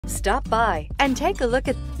Stop by and take a look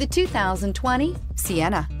at the 2020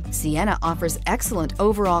 Sienna. Sienna offers excellent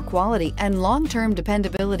overall quality and long-term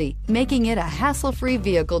dependability, making it a hassle-free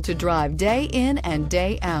vehicle to drive day in and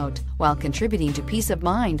day out, while contributing to peace of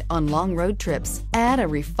mind on long road trips. Add a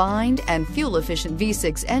refined and fuel-efficient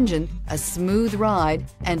V6 engine, a smooth ride,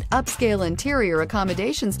 and upscale interior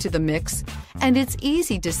accommodations to the mix, and it's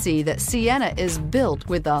easy to see that Sienna is built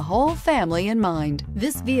with the whole family in mind.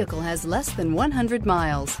 This vehicle has less than 100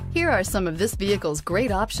 miles. Here are some of this vehicle's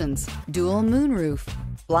great options: dual moonroof,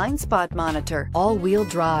 blind spot monitor, all-wheel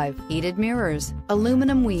drive, heated mirrors,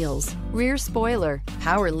 aluminum wheels, rear spoiler,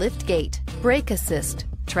 power lift gate, brake assist,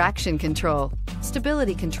 traction control,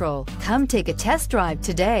 stability control. Come take a test drive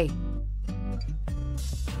today.